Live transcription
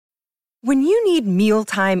When you need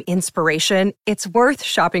mealtime inspiration, it's worth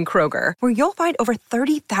shopping Kroger, where you'll find over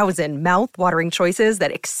 30,000 mouth-watering choices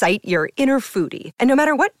that excite your inner foodie. And no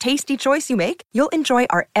matter what tasty choice you make, you'll enjoy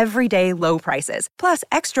our everyday low prices, plus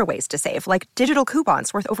extra ways to save, like digital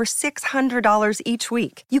coupons worth over $600 each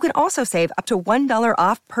week. You can also save up to $1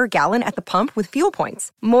 off per gallon at the pump with fuel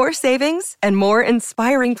points. More savings and more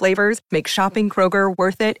inspiring flavors make shopping Kroger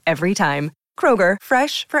worth it every time. Kroger,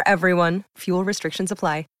 fresh for everyone. Fuel restrictions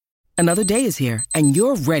apply. Another day is here, and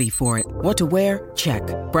you're ready for it. What to wear? Check.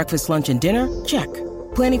 Breakfast, lunch, and dinner? Check.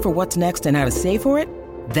 Planning for what's next and how to save for it?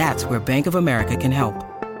 That's where Bank of America can help.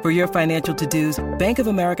 For your financial to-dos, Bank of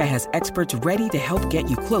America has experts ready to help get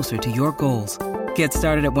you closer to your goals. Get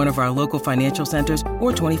started at one of our local financial centers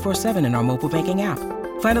or 24/7 in our mobile banking app.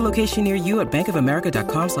 Find a location near you at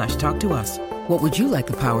bankofamerica.com/talktous. What would you like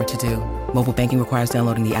the power to do? Mobile banking requires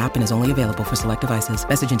downloading the app and is only available for select devices.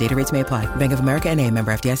 Message and data rates may apply. Bank of America N.A.,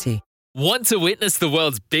 member FDIC. Want to witness the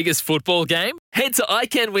world's biggest football game? Head to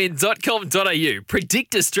iCanWin.com.au,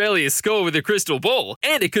 predict Australia's score with a crystal ball,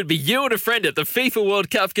 and it could be you and a friend at the FIFA World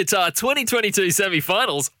Cup Qatar 2022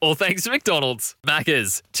 semi-finals, all thanks to McDonald's.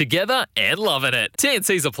 Maccas, together and loving it.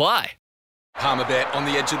 TNCs apply. Palmerbet on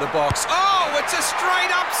the edge of the box. Oh, it's a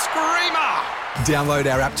straight-up screamer! Download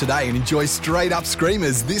our app today and enjoy straight-up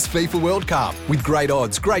screamers this FIFA World Cup with great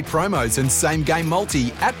odds, great promos and same-game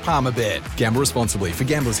multi at Palmerbet. Gamble responsibly. For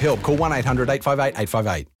Gamblers' Help, call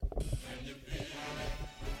 1-800-858-858.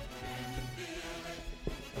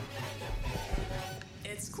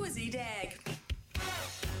 It's Quizzy Dag.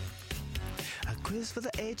 A quiz for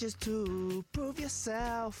the ages to prove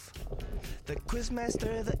yourself. The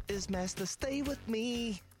quizmaster, the ismaster, stay with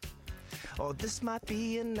me. Oh, this might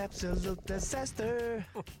be an absolute disaster.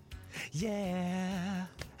 Yeah.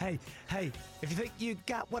 Hey, if you think you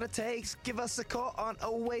got what it takes, give us a call on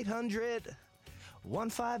 0800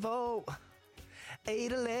 150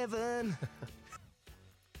 811.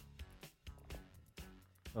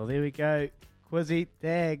 Well, there we go. Quizzy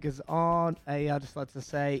Dag is on. I'd just like to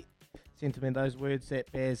say, sentiment those words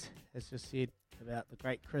that Baz has just said about the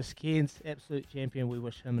great Chris Cairns, absolute champion. We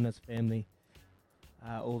wish him and his family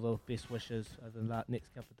all the best wishes over the next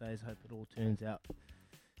couple of days. Hope it all turns out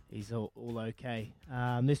he's all okay.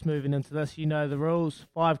 Let's move into this. You know the rules.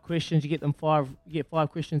 5 questions. You get five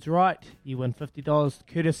questions right, you win $50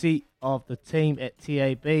 courtesy of the team at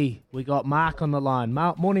TAB. We got Mark on the line.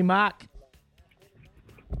 Morning, Mark.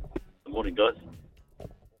 Good morning, guys.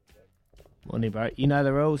 Morning, bro. You know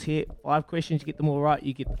the rules here. 5 questions. You get them all right,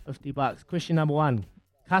 you get the $50. Question number 1.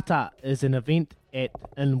 Kata is an event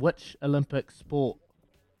in which Olympic sport?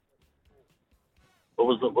 What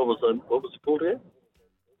was it called here?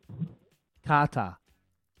 Kata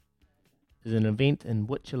is an event in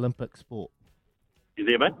which Olympic sport? You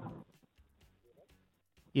there, mate?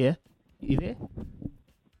 Yeah. You there?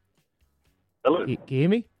 Hello? Can you hear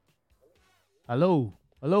me? Hello?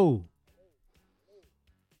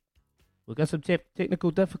 We've got some technical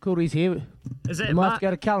difficulties here. Is that we might have Mark? to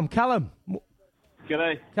go to Callum. Callum,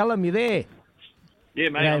 G'day. Callum, you there? Yeah,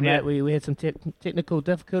 mate. Yeah, I'm mate. here. We had some technical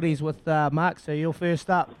difficulties with Mark, so you're first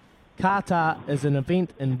up. Kata is an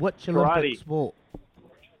event in which Olympic Karate. sport?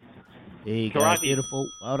 There you Karate. go. Beautiful.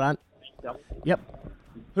 Well done. Yep. Yep.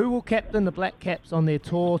 Who will captain the Black Caps on their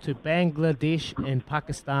tour to Bangladesh and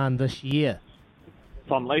Pakistan this year?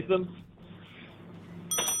 Tom Latham.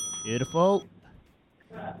 Beautiful.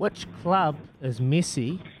 Which club is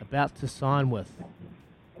Messi about to sign with?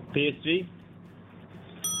 PSG.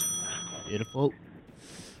 Beautiful.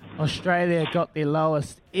 Australia got their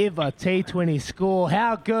lowest ever T20 score.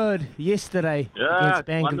 How good yesterday against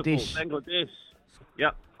Bangladesh? Wonderful. Bangladesh.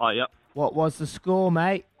 Yep. Oh, yep. What was the score,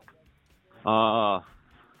 mate? Was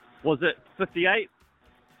it 58?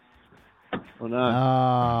 Oh, no.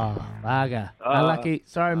 Oh, bugger. Unlucky.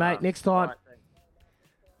 Sorry, mate. Next time.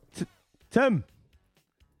 Tim.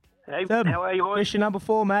 Hey, Tim. how are you, boys? Question number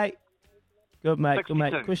 4, mate. Good, mate. Good,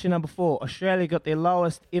 mate. 62. Question number 4. Australia got their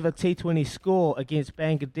lowest ever T20 score against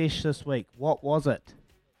Bangladesh this week. What was it?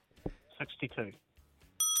 62.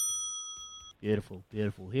 Beautiful,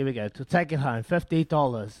 beautiful. Here we go. To take it home,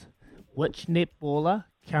 $50. Which netballer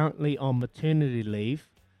currently on maternity leave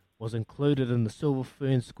was included in the Silver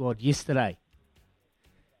Fern squad yesterday?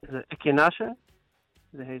 Is it Ikinasha?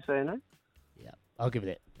 Is that how you say it, no? Yeah, I'll give you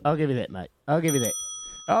that. I'll give you that, mate. I'll give you that.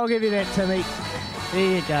 I'll give you that, Timmy.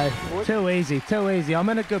 There you go. Too easy, too easy. I'm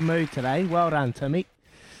in a good mood today. Well done, Timmy.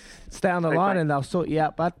 Stay on the line and they'll sort you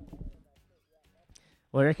out, bud.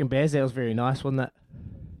 Well, I reckon, Baz, that was very nice, wasn't it?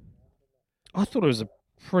 I thought it was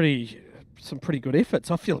some pretty good efforts.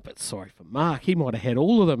 I feel a bit sorry for Mark. He might have had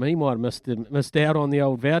all of them. He might have missed out on the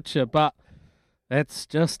old voucher, but That's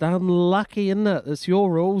just unlucky, isn't it? It's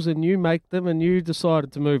your rules and you make them and you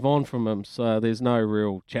decided to move on from them, so there's no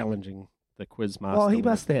real challenging the Quizmaster. Well, he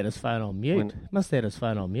must have had his phone on mute.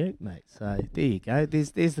 Mate. So there you go.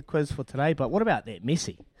 There's the quiz for today. But what about that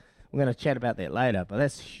Messi? We're going to chat about that later, but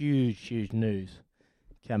that's huge news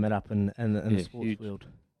coming up in the sports world.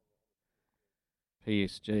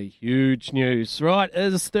 PSG, huge news. Right,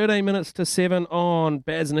 it's 13 minutes to 7 on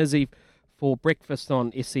Baz and Izzy for breakfast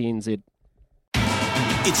on SENZ.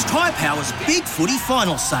 It's Tyre Power's Big Footy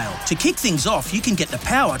Final Sale. To kick things off, you can get the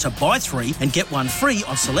power to buy 3 and get 1 free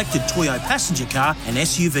on selected Toyo passenger car and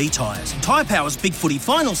SUV tyres. Tyre Power's Big Footy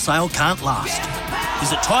Final Sale can't last.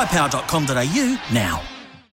 Visit tyrepower.com.au now.